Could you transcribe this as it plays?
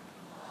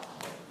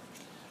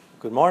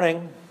Good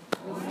morning.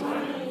 Good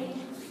morning.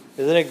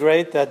 Isn't it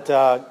great that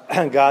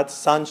God's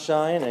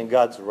sunshine and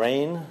God's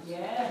rain?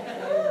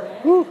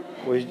 Yes. Whew,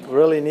 we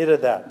really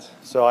needed that.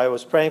 So I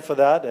was praying for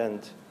that,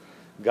 and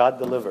God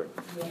delivered.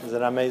 Isn't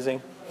that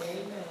amazing?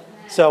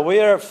 So we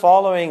are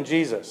following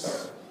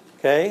Jesus.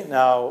 Okay,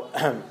 now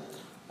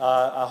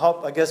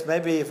I guess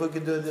maybe if we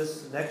could do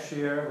this next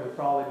year, we'll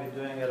probably be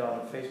doing it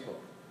on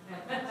Facebook.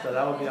 So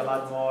that would be a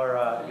lot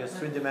more,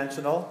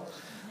 three-dimensional.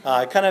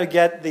 I kind of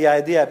get the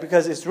idea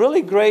because it's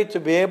really great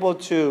to be able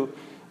to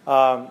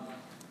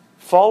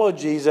follow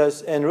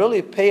Jesus and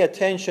really pay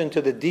attention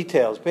to the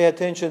details, pay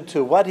attention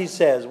to what he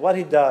says, what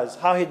he does,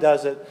 how he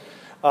does it,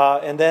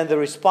 and then the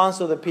response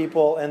of the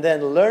people, and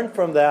then learn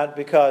from that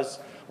because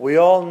we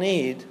all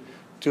need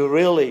to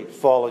really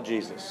follow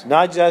Jesus.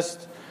 Not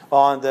just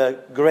on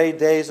the great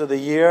days of the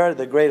year,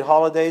 the great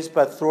holidays,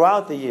 but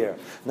throughout the year.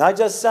 Not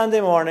just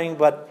Sunday morning,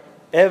 but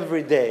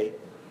every day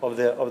of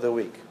the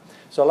week.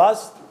 So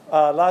last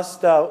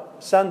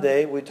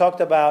Sunday we talked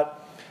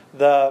about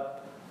in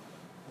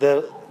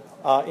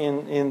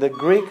the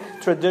Greek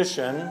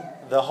tradition,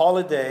 the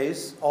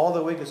holidays, all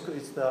the week it's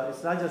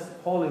not just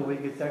Holy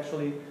Week, it's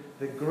actually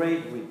the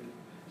Great Week.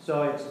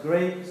 So it's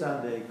Great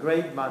Sunday,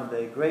 Great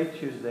Monday, Great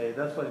Tuesday.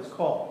 That's what it's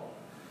called.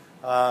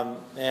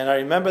 And I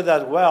remember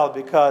that well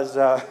because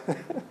when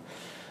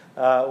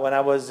I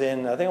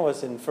think I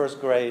was in first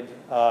grade,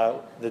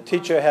 the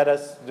teacher had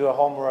us do a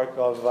homework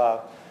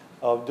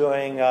of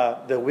doing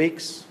the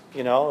weeks,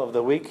 of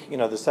the week,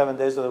 the 7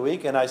 days of the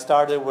week. And I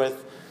started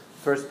with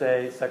first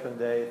day, second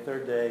day,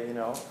 third day,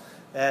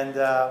 and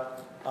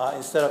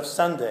instead of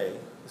Sunday.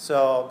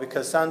 So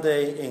because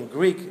Sunday in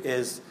Greek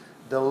is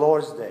the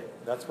Lord's Day.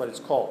 That's what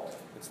it's called.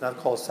 It's not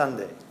called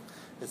Sunday.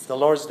 It's the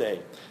Lord's Day.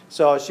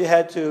 So she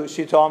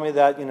told me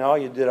that,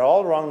 you did it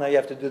all wrong. Now you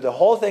have to do the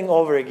whole thing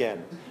over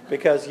again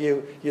because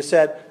you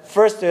said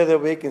first day of the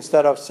week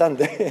instead of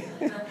Sunday.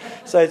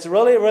 So it's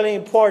really, really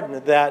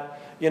important that,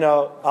 a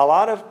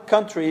lot of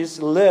countries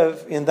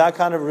live in that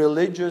kind of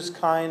religious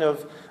kind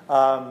of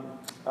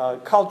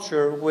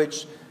culture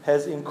which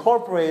has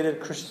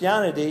incorporated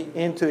Christianity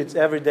into its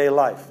everyday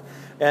life.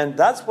 And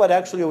that's what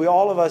actually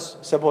all of us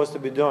supposed to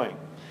be doing.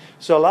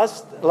 So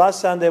last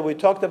Sunday we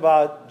talked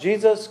about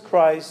Jesus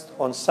Christ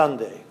on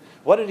Sunday.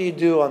 What did he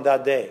do on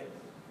that day?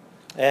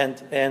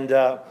 And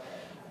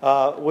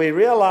we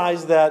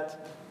realized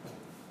that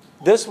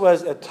this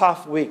was a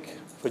tough week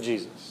for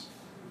Jesus.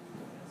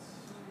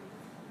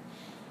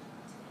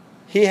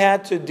 He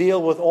had to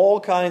deal with all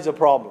kinds of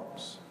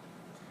problems.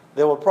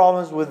 There were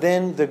problems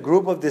within the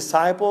group of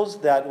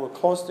disciples that were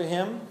close to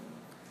him.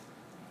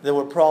 There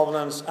were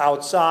problems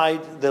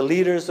outside the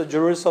leaders of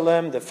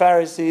Jerusalem, the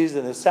Pharisees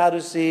and the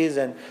Sadducees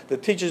and the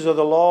teachers of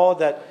the law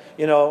that,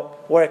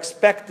 were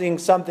expecting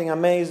something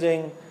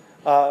amazing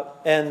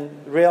and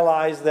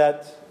realized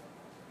that,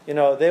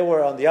 they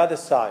were on the other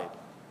side.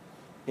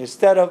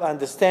 Instead of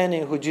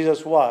understanding who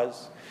Jesus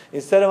was,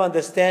 instead of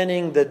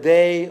understanding the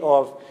day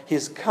of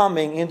his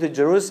coming into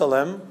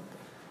Jerusalem,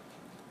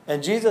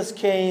 and Jesus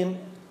came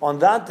on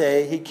that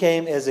day, he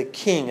came as a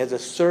king, as a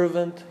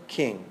servant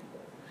king.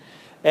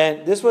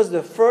 And this was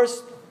the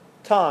first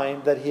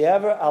time that he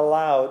ever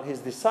allowed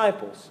his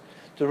disciples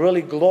to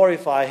really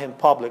glorify him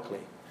publicly.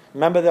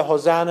 Remember the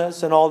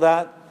hosannas and all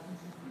that?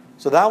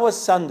 So that was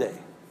Sunday.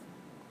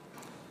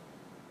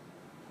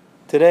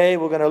 Today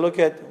we're going to look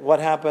at what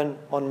happened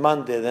on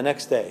Monday, the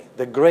next day,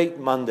 the great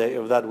Monday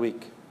of that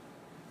week.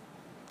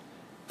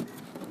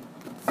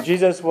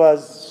 Jesus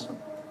was,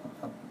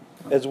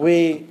 as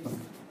we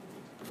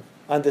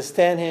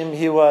understand him,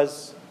 he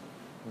was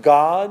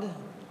God,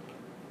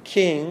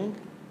 King,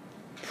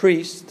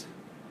 priest,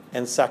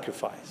 and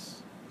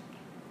sacrifice.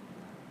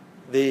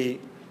 The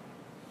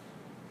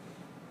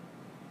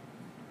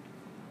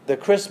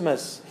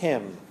Christmas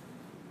hymn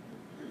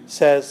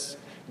says,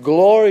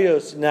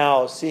 "Glorious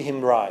now see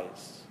him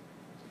rise,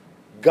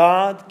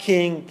 God,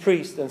 King,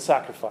 priest, and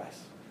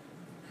sacrifice."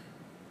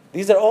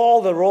 These are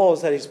all the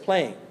roles that he's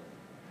playing.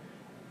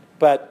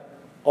 But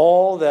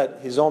all that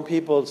his own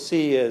people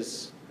see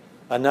is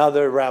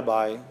another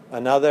rabbi,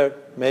 another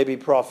maybe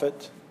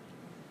prophet,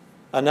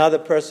 another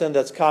person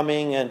that's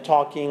coming and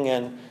talking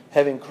and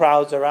having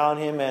crowds around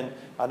him, and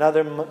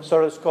another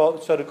sort of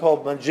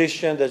called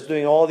magician that's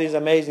doing all these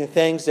amazing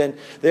things, and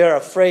they're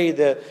afraid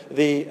that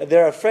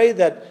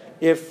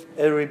if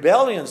a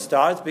rebellion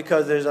starts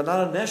because there's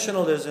another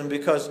nationalism,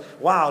 because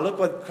wow, look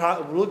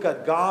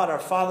at God our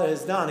Father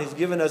has done. He's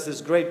given us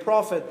this great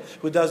prophet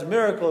who does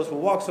miracles, who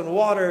walks on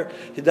water,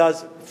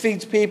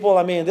 feeds people.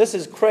 I mean, this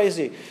is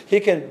crazy.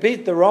 He can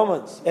beat the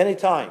Romans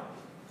anytime.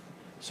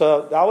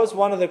 So that was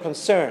one of the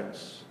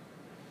concerns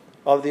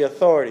of the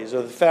authorities,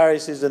 of the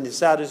Pharisees and the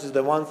Sadducees,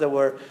 the ones that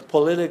were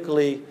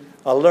politically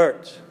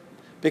alert,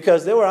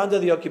 because they were under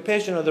the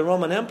occupation of the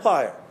Roman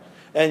Empire.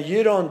 And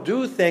you don't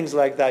do things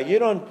like that. You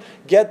don't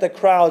get the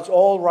crowds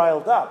all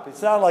riled up.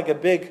 It's not like a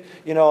big,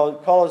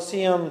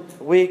 Colosseum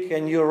week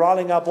and you're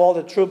riling up all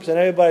the troops and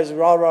everybody's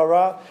rah, rah,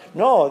 rah.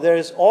 No,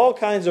 there's all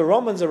kinds of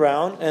Romans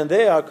around, and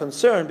they are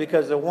concerned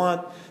because they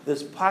want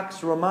this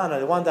Pax Romana,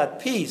 they want that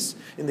peace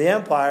in the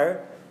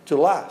empire to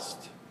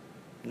last.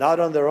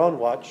 Not on their own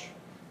watch.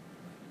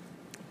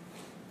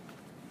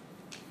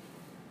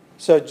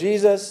 So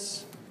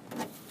Jesus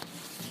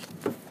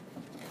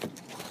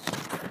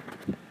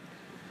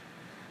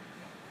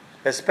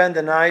has spent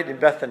the night in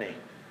Bethany,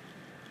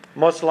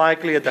 most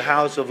likely at the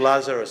house of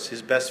Lazarus,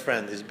 his best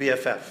friend, his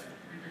BFF.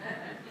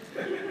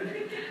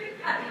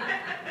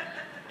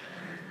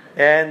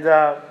 And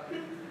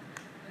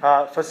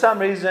for some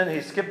reason,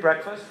 he skipped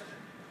breakfast.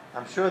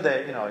 I'm sure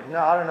they, I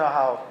don't know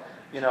how,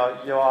 you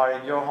are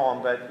in your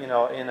home, but,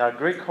 in our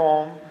Greek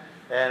home,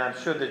 and I'm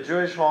sure the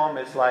Jewish home,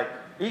 it's like,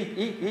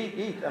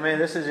 eat. I mean,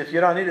 this is, if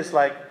you don't eat, it's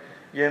like,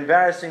 you're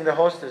embarrassing the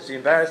hostess. You're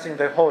embarrassing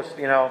the host.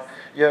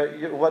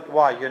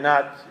 Why? You're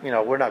not.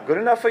 We're not good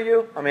enough for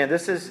you. I mean,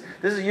 this is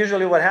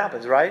usually what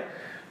happens, right?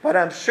 But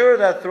I'm sure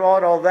that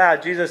throughout all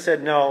that, Jesus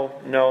said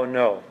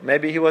no.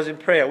 Maybe he was in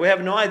prayer. We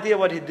have no idea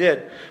what he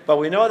did, but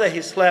we know that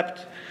he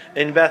slept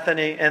in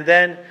Bethany, and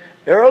then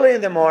early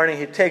in the morning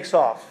he takes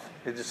off.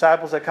 The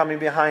disciples are coming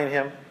behind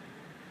him.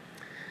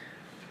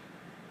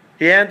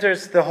 He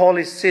enters the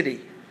holy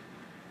city.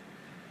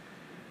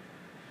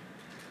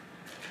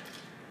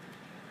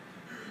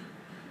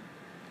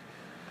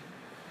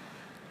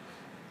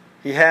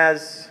 He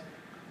has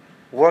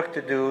work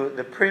to do.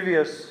 The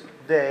previous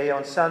day,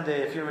 on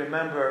Sunday, if you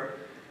remember,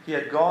 he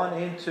had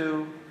gone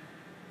into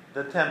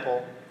the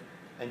temple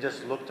and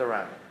just looked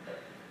around.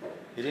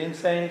 He didn't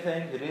say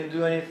anything. He didn't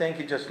do anything.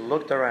 He just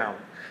looked around.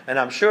 And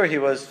I'm sure he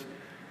was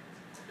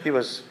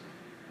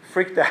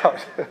freaked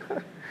out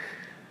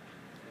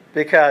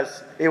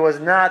because it was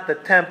not the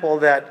temple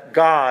that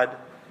God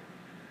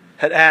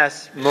had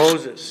asked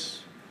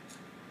Moses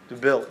to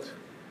build.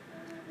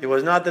 It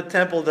was not the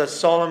temple that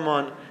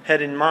Solomon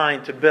had in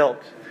mind to build.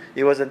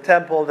 It was a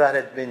temple that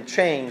had been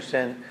changed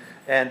and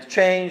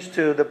changed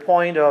to the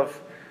point of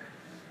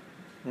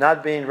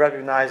not being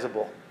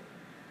recognizable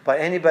by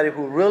anybody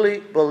who really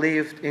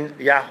believed in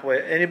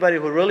Yahweh, anybody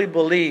who really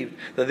believed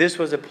that this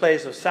was a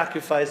place of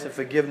sacrifice and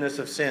forgiveness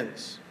of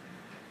sins.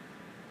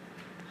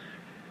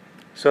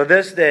 So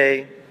this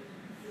day,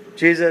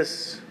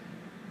 Jesus'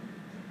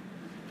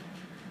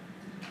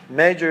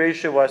 major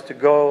issue was to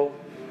go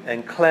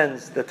and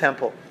cleanse the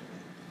temple.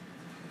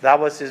 That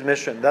was his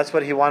mission. That's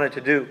what he wanted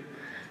to do.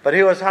 But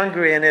he was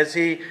hungry, and as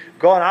he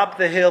gone up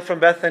the hill from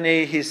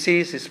Bethany, he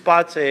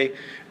spots a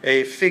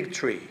fig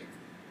tree.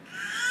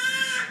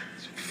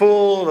 It's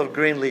full of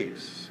green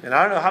leaves. And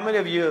I don't know, how many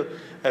of you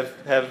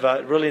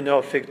have really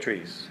know fig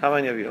trees? How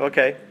many of you?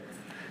 Okay.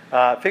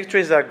 Fig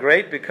trees are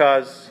great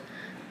because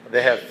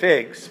they have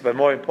figs, but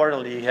more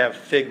importantly, you have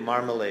fig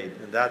marmalade.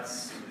 And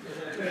that's...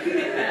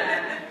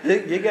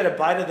 you get a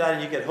bite of that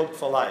and you get hooked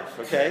for life,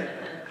 okay?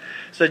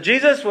 So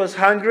Jesus was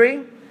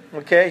hungry,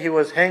 okay? He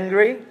was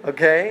hangry,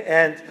 okay?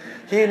 And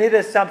he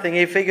needed something.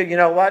 He figured, you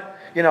know what?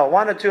 1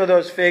 or 2 of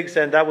those figs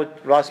and that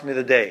would last me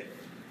the day.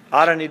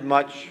 I don't need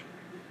much.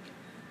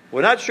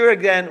 We're not sure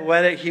again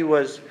whether he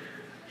was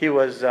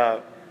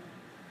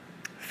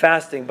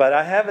fasting, but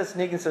I have a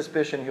sneaking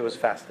suspicion he was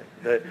fasting.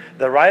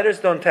 The writers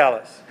don't tell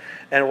us.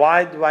 And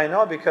why do I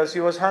know? Because he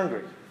was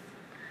hungry.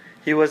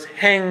 He was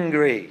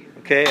hangry,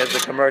 okay, as the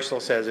commercial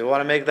says. We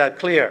want to make that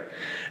clear.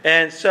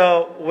 And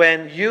so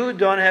when you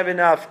don't have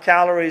enough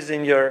calories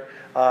in your,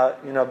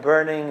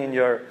 burning in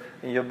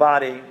your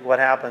body, what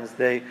happens?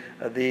 The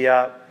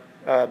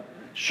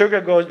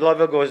sugar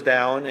level goes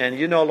down, and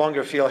you no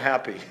longer feel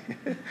happy.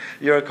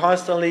 You're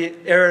constantly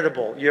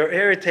irritable. You're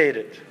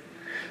irritated.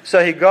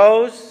 So he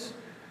goes,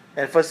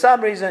 and for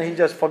some reason he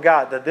just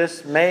forgot that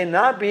this may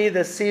not be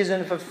the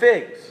season for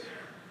figs.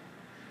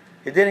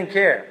 He didn't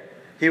care.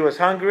 He was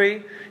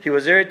hungry, he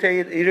was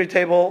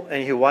irritable,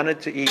 and he wanted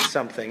to eat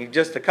something.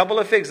 Just a couple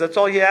of figs, that's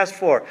all he asked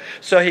for.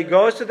 So he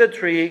goes to the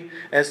tree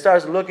and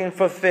starts looking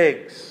for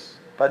figs.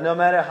 But no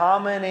matter how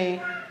many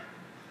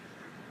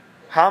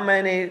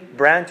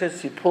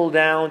branches he pulled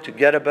down to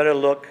get a better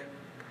look,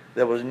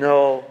 there was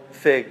no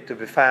fig to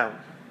be found.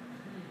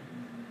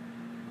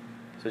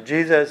 So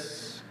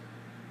Jesus,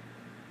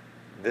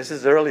 this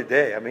is early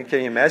day. I mean, can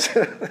you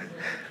imagine?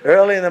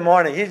 Early in the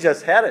morning, he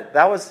just had it.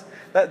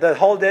 The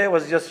whole day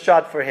was just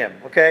shot for him.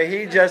 Okay?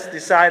 He just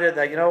decided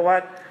that, you know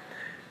what?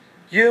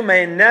 You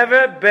may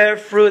never bear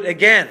fruit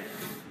again.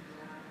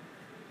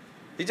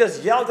 He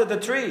just yelled at the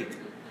tree.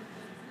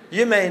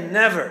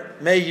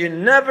 May you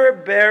never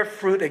bear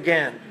fruit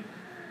again.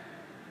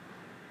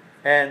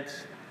 And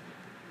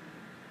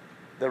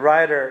the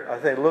writer, I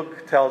think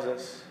Luke tells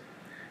us,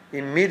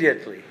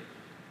 immediately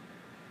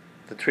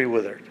the tree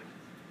withered.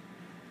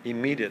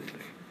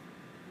 Immediately.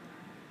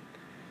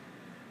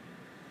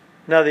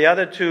 Now, the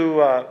other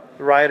 2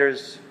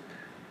 writers,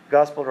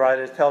 gospel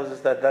writers, tells us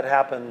that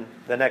happened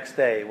the next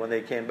day when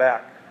they came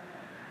back.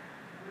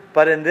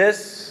 But in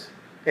this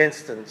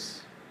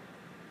instance,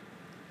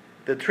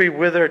 the tree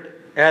withered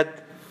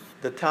at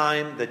the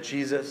time that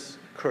Jesus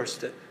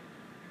cursed it.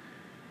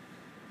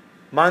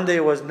 Monday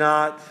was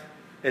not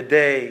a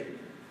day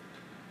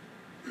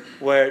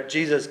where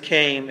Jesus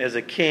came as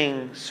a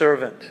king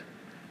servant.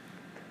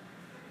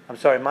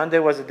 Monday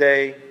was a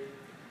day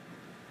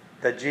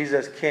that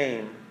Jesus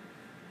came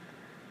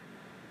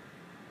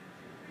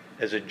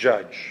as a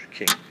judge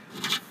king.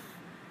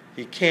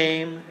 He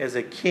came as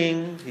a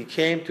king. He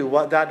came to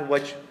what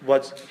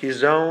was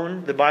his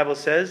own, the Bible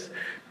says,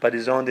 but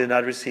his own did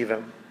not receive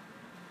him.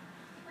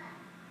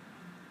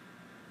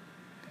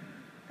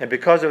 And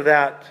because of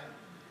that,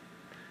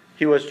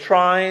 he was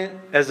trying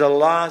as a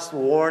last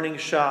warning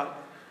shot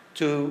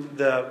to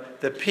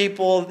the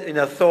people in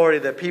authority,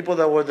 the people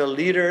that were the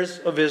leaders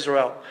of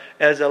Israel,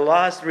 as a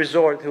last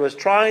resort. He was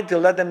trying to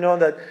let them know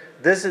that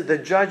the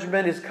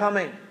judgment is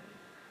coming.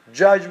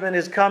 Judgment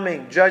is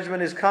coming.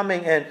 Judgment is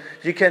coming. And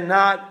you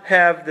cannot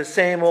have the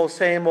same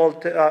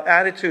old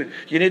attitude.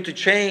 You need to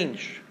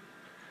change.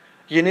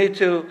 You need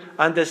to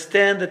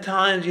understand the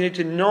times. You need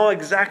to know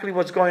exactly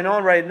what's going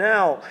on right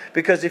now.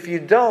 Because if you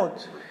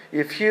don't,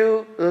 if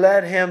you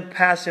let him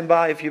pass him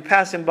by, if you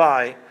pass him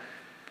by,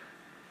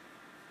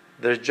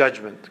 there's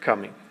judgment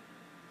coming.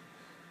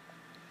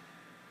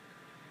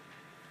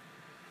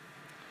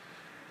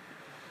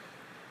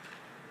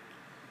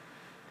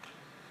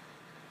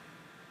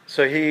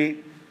 So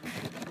he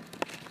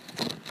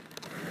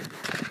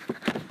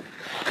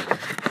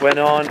went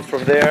on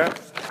from there.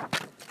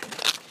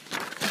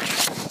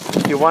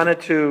 He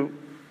wanted to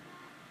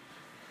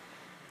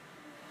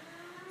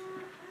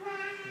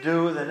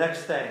do the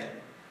next thing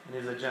in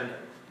his agenda.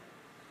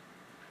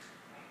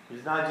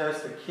 He's not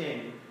just a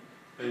king,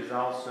 but he's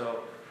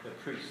also a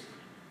priest.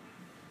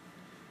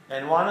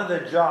 And one of the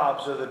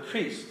jobs of the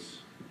priests,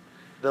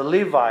 the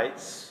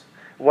Levites,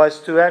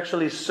 was to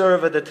actually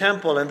serve at the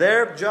temple. And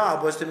their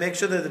job was to make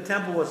sure that the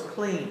temple was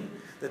clean.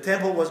 The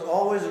temple was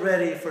always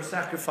ready for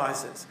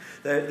sacrifices.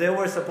 They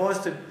were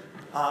supposed to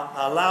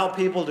allow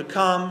people to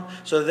come,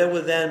 so they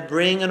would then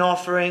bring an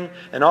offering.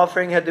 An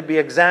offering had to be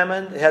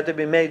examined. It had to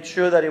be made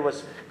sure that it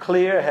was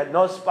clear, it had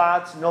no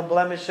spots, no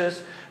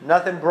blemishes,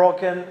 nothing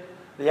broken.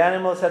 The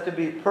animals had to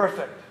be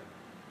perfect.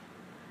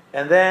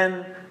 And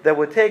then they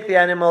would take the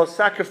animal,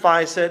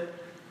 sacrifice it,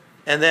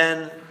 and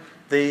then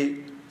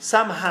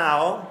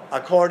somehow,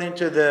 according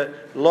to the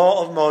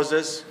law of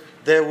Moses,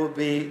 there would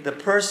be the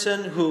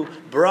person who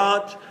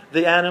brought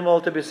the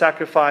animal to be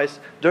sacrificed.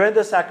 During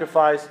the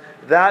sacrifice,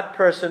 that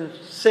person's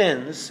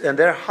sins and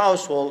their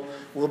household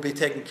will be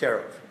taken care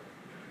of.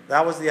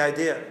 That was the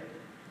idea.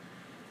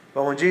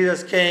 But when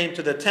Jesus came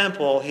to the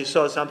temple, he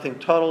saw something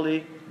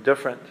totally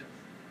different.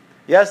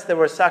 Yes, there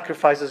were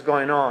sacrifices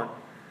going on,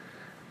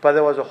 but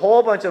there was a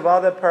whole bunch of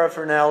other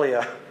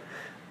paraphernalia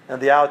in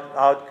the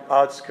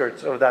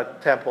outskirts of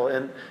that temple.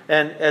 And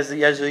as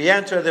you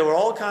enter, there were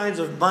all kinds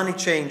of money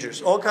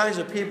changers, all kinds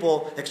of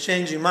people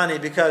exchanging money,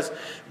 because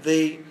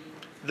the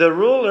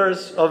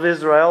rulers of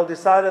Israel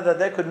decided that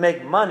they could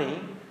make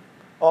money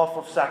off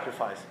of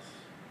sacrifices.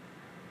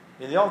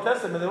 In the Old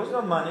Testament, there was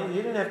no money.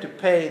 You didn't have to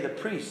pay the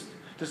priest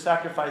to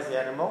sacrifice the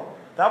animal.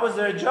 That was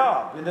their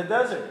job in the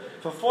desert.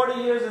 For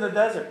 40 years in the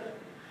desert.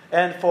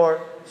 And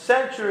for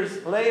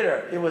centuries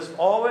later, it was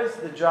always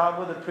the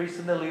job of the priests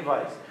and the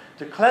Levites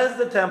to cleanse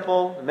the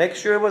temple, make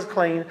sure it was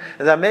clean,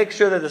 and then make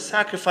sure that the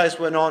sacrifice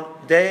went on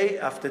day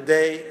after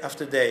day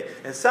after day.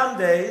 And some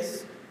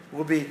days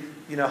will be,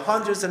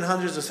 hundreds and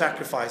hundreds of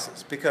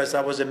sacrifices, because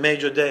that was a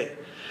major day.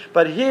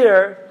 But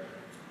here,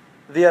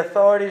 the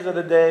authorities of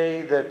the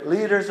day, the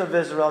leaders of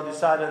Israel,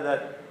 decided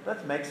that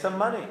let's make some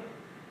money.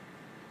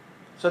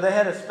 So they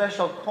had a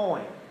special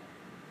coin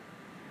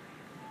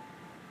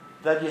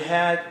that you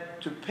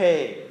had to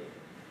pay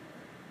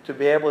to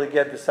be able to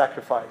get the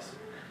sacrifice.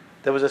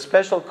 There was a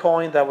special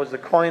coin that was the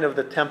coin of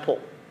the temple.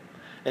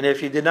 And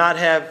if you did not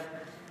have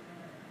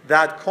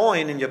that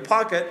coin in your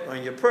pocket or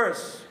in your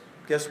purse,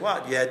 guess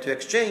what? You had to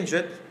exchange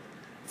it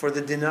for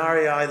the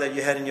denarii that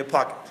you had in your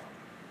pocket.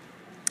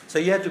 So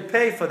you had to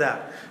pay for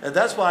that. And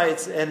that's why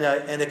it's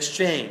an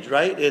exchange,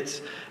 right?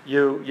 It's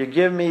you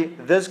give me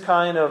this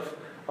kind of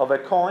a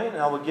coin, and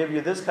I will give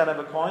you this kind of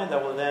a coin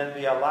that will then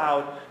be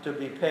allowed to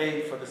be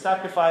paid for the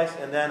sacrifice,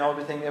 and then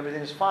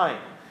everything's fine.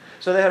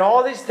 So they had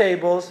all these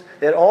tables,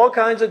 they had all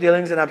kinds of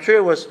dealings, and I'm sure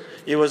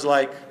it was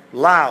like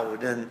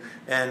loud, and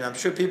I'm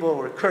sure people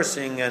were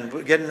cursing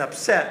and getting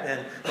upset.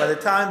 And by the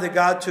time they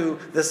got to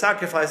the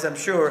sacrifice, I'm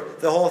sure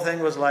the whole thing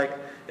was like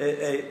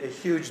a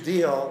huge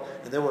deal,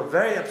 and they were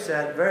very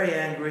upset, very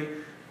angry.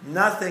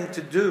 Nothing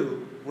to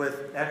do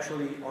with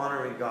actually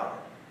honoring God.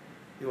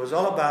 It was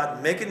all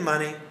about making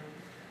money.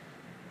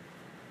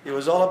 It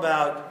was all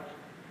about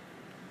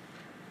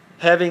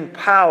having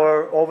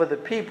power over the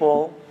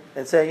people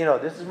and saying,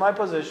 this is my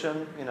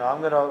position. I'm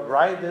going to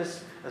ride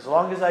this as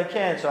long as I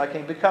can so I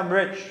can become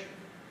rich.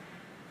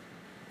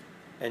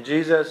 And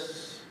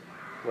Jesus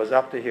was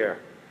up to here.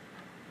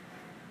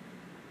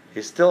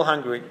 He's still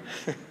hungry.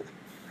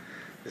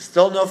 There's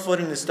still no food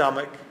in his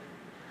stomach.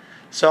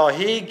 So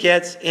he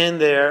gets in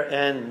there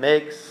and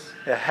makes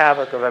a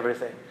havoc of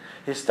everything.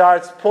 he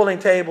starts pulling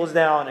tables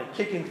down and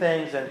kicking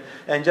things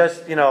and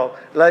just,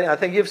 I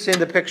think you've seen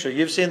the picture.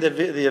 You've seen the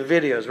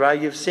videos, right?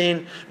 You've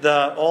seen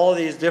all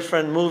these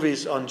different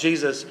movies on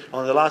Jesus,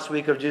 on the last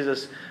week of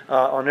Jesus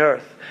on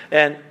earth.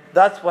 And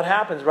that's what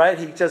happens, right?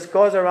 He just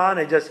goes around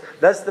and just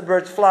lets the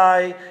birds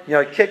fly,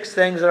 kicks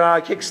things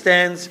around, kicks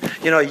stands,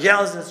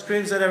 yells and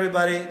screams at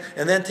everybody,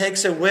 and then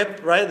takes a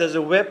whip, right? There's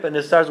a whip, and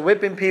it starts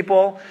whipping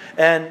people,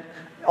 and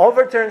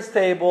overturns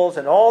tables,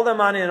 and all the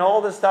money and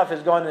all the stuff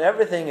is gone, and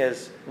everything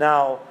is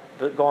now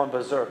going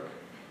berserk.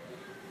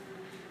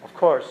 Of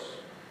course,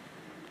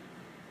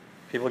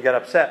 people get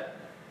upset.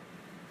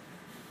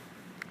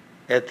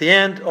 At the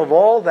end of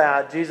all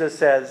that, Jesus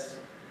says,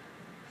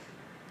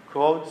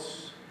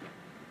 quotes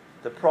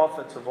the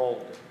prophets of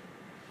old.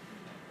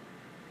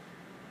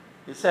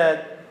 He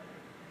said,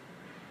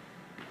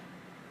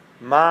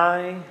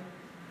 "My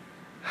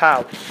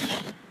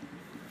house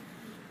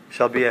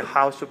shall be a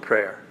house of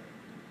prayer,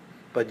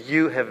 but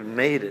you have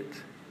made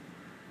it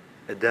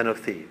a den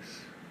of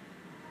thieves."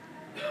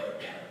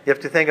 You have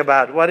to think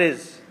about, what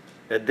is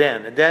a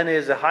den? A den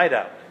is a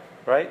hideout,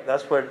 right?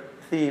 That's where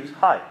thieves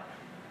hide.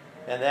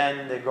 And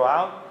then they go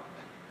out,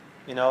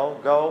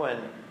 go and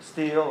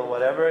steal or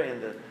whatever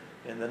in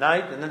the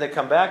night, and then they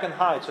come back and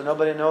hide, so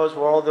nobody knows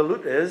where all the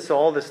loot is, so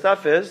all the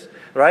stuff is,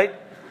 right?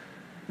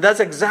 That's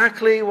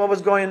exactly what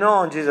was going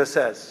on, Jesus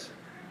says.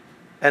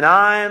 And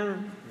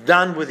I'm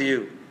done with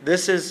you.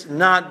 This is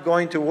not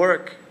going to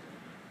work.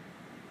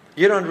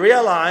 You don't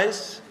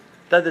realize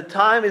that the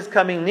time is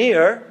coming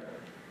near.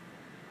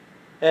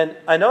 And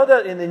I know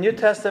that in the New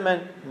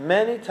Testament,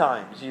 many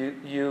times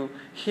you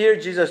hear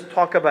Jesus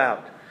talk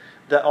about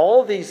that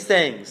all these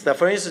things. That,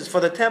 for instance, for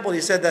the temple,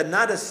 he said that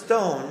not a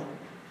stone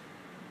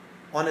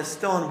on a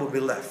stone will be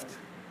left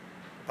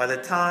by the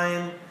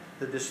time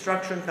the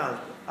destruction comes.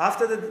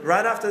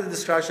 Right after the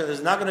destruction,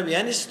 there's not going to be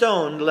any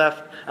stone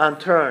left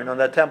unturned on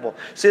that temple.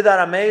 See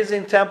that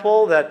amazing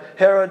temple that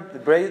Herod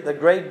the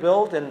Great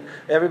built, and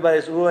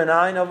everybody's ooh and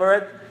ahhing over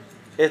it?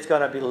 It's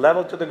going to be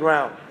leveled to the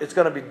ground. It's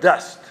going to be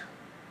dust.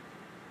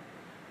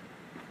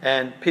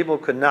 And people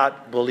could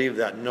not believe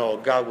that. No,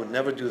 God would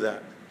never do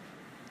that.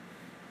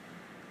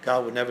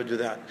 God would never do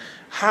that.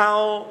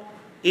 How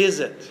is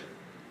it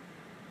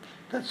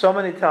that so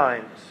many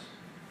times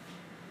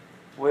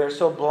we're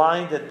so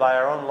blinded by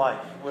our own life?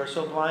 We're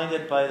so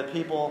blinded by the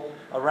people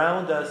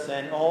around us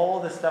and all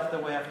the stuff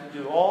that we have to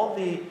do. All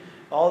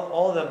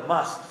the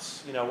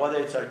musts, whether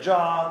it's our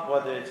job,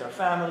 whether it's our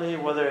family,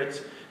 whether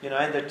it's,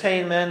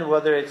 entertainment,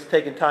 whether it's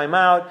taking time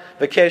out,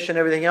 vacation,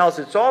 everything else.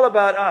 It's all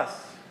about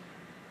us.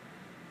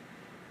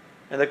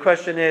 And the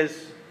question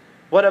is,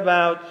 what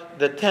about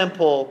the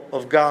temple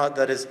of God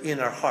that is in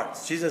our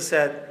hearts? Jesus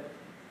said,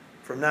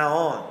 from now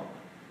on,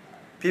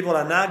 people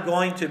are not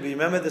going to be...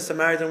 Remember the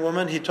Samaritan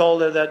woman? He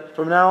told her that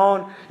from now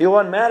on, it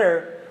won't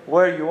matter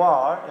where you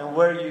are and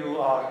where you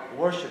are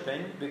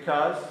worshiping,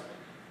 because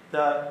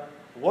the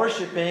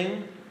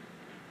worshiping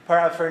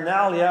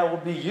paraphernalia will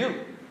be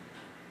you.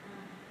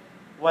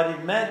 What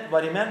he meant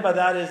by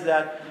that is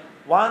that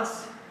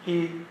once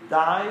he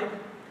died,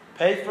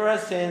 paid for our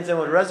sins, and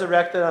was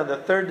resurrected on the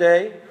third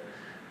day,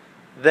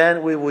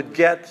 then we would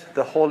get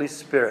the Holy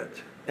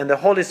Spirit. And the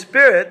Holy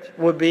Spirit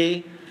would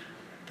be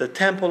the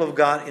temple of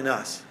God in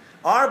us.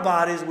 Our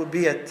bodies would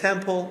be a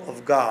temple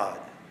of God.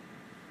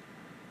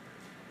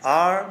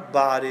 Our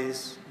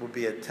bodies would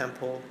be a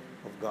temple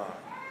of God.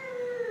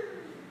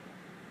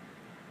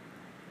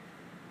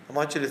 I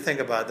want you to think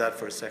about that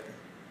for a second.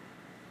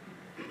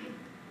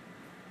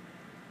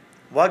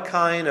 What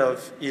kind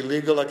of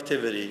illegal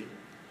activity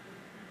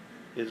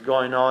is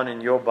going on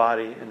in your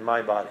body and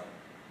my body?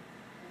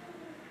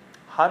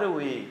 How do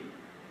we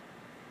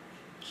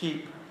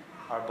keep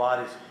our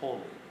bodies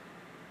holy?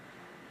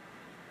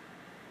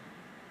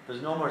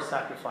 There's no more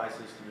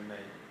sacrifices to be made.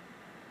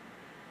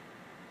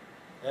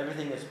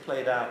 Everything is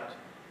played out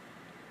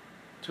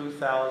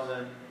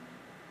 2,000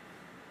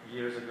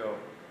 years ago.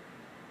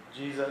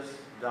 Jesus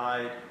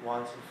died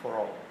once and for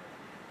all.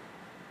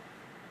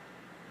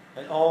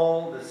 And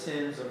all the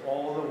sins of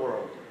all the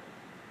world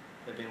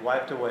have been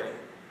wiped away.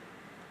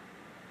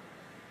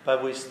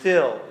 But we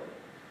still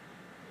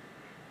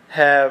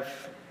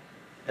have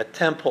a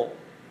temple.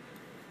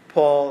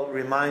 Paul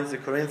reminds the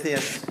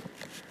Corinthians,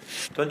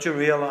 don't you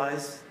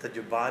realize that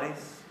your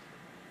bodies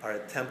are a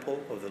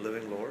temple of the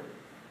living Lord?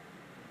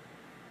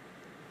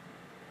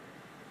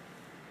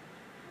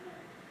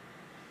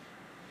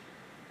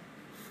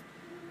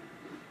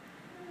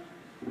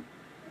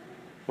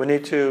 We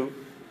need to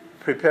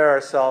prepare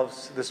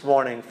ourselves this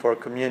morning for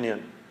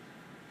communion.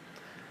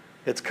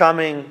 It's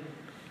coming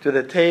to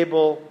the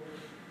table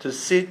to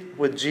sit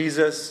with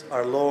Jesus,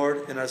 our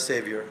Lord and our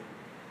Savior.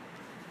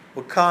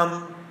 We'll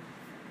come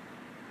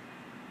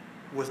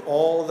with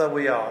all that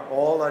we are,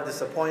 all our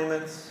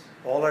disappointments,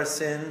 all our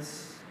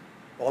sins,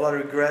 all our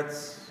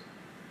regrets,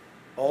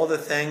 all the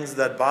things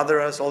that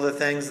bother us, all the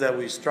things that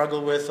we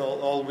struggle with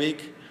all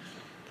week.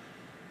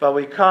 But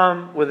we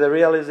come with the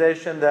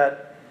realization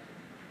that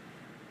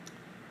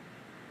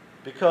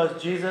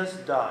because Jesus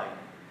died,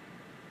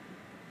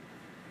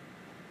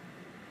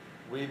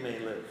 we may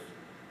live.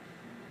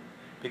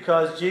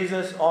 Because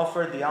Jesus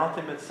offered the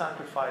ultimate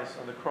sacrifice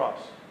on the cross.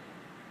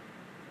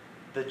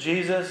 The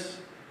Jesus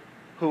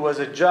who was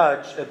a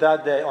judge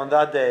on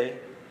that day,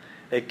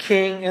 a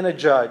king and a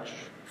judge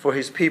for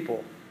his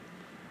people,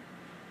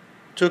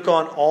 took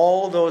on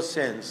all those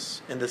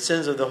sins and the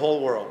sins of the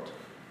whole world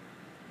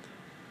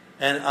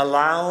and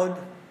allowed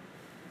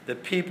the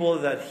people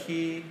that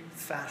he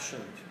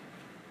fashioned,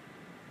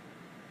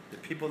 the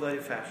people that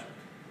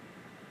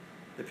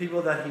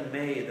he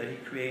made, that he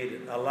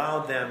created,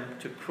 allowed them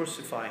to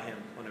crucify him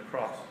on a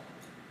cross.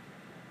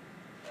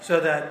 So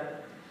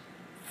that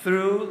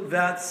through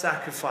that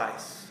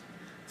sacrifice,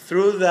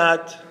 through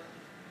that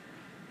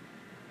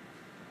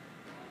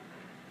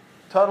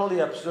totally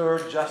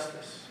absurd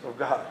justice of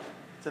God,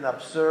 it's an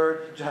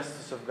absurd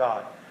justice of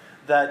God,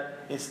 that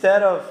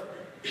instead of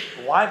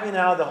wiping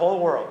out the whole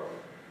world,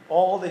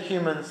 all the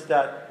humans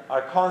that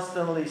are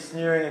constantly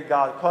sneering at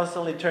God,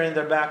 constantly turning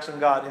their backs on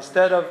God,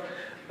 instead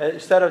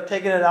of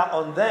taking it out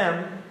on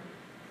them,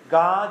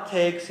 God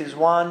takes his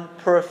one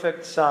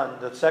perfect Son,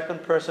 the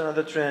second person of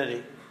the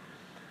Trinity,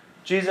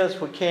 Jesus,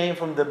 who came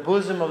from the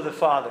bosom of the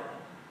Father,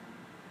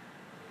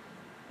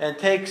 and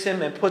takes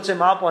him and puts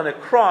him up on a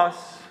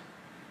cross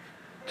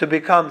to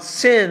become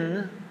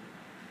sin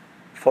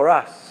for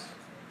us.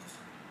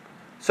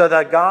 So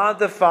that God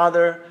the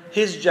Father,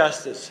 his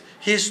justice,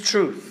 his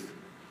truth,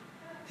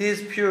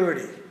 his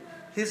purity,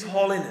 his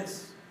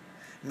holiness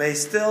may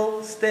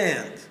still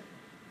stand,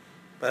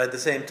 but at the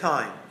same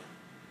time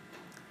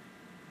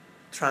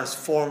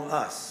transform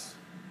us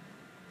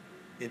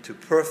into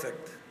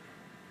perfect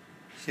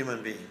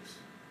human beings.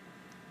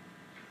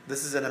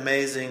 This is an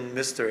amazing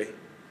mystery.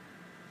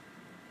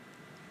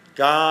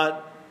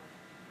 God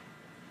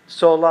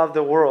so loved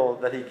the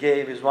world that he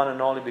gave his one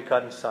and only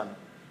begotten Son,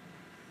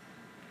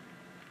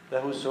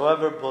 that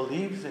whosoever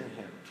believes in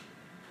him,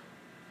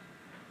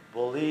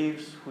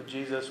 believes who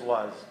Jesus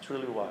was,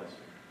 truly was,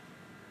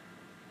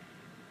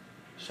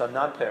 shall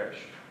not perish,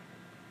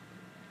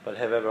 but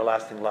have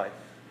everlasting life.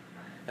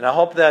 And I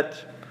hope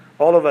that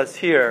all of us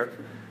here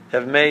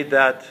have made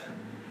that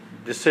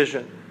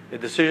decision, a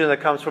decision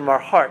that comes from our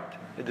heart,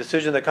 a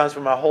decision that comes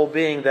from our whole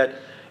being, that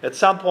at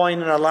some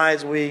point in our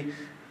lives we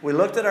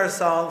looked at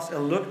ourselves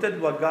and looked at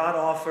what God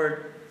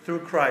offered through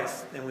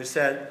Christ, and we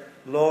said,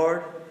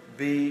 Lord,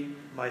 be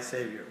my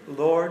Savior.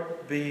 Lord,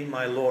 be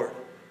my Lord.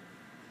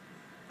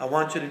 I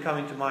want you to come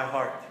into my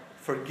heart.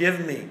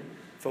 Forgive me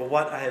for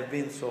what I have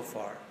been so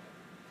far.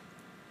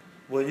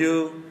 Will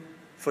you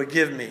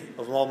forgive me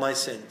of all my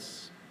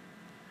sins?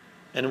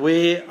 And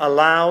we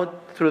allowed,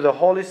 through the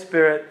Holy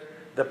Spirit,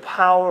 the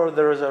power of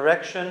the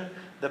resurrection,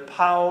 the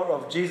power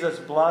of Jesus'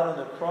 blood on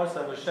the cross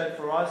that was shed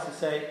for us, to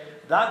say,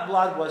 that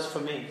blood was for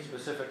me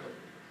specifically.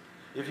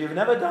 If you've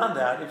never done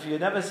that, if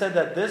you've never said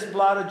that this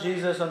blood of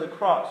Jesus on the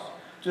cross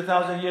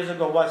 2,000 years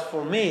ago was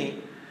for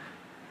me,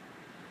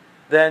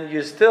 then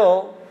you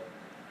still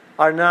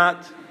are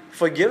not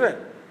forgiven.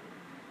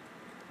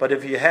 But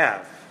if you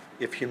have,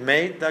 if you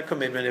made that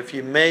commitment, if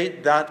you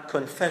made that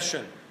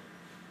confession,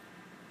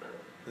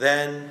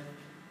 then,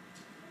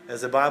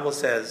 as the Bible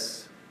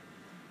says,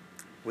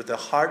 with the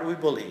heart we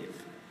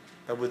believe,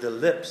 and with the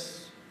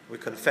lips we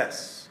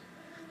confess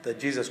that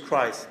Jesus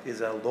Christ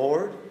is our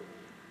Lord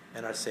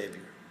and our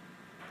Savior.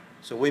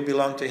 So we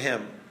belong to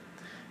him.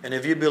 And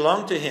if you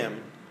belong to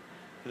him,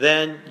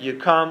 then you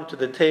come to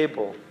the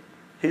table,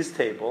 his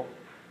table,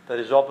 that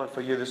is open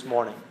for you this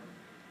morning.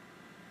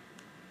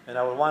 And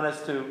I would want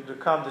us to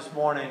come this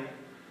morning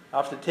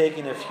after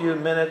taking a few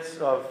minutes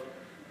of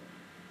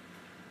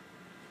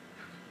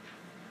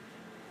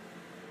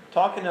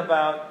talking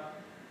about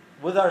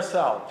with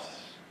ourselves.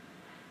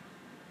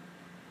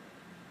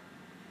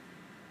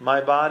 My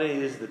body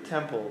is the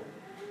temple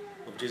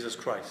of Jesus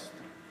Christ.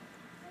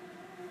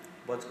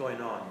 What's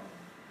going on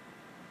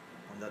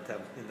in that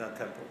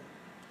temple?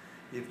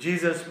 If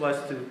Jesus was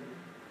to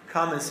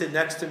come and sit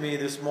next to me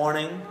this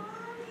morning,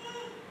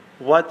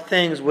 what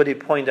things would he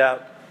point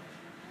out?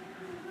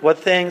 What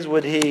things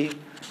would he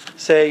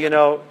say,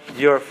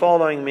 you're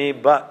following me,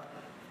 but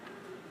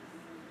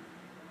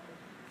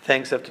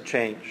things have to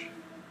change?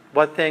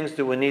 What things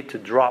do we need to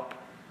drop?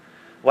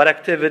 What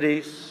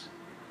activities?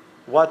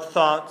 What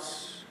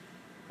thoughts?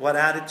 What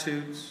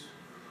attitudes?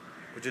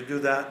 Would you do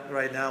that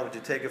right now? Would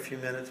you take a few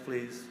minutes,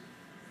 please,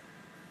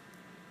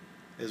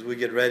 as we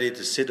get ready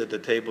to sit at the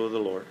table of the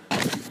Lord?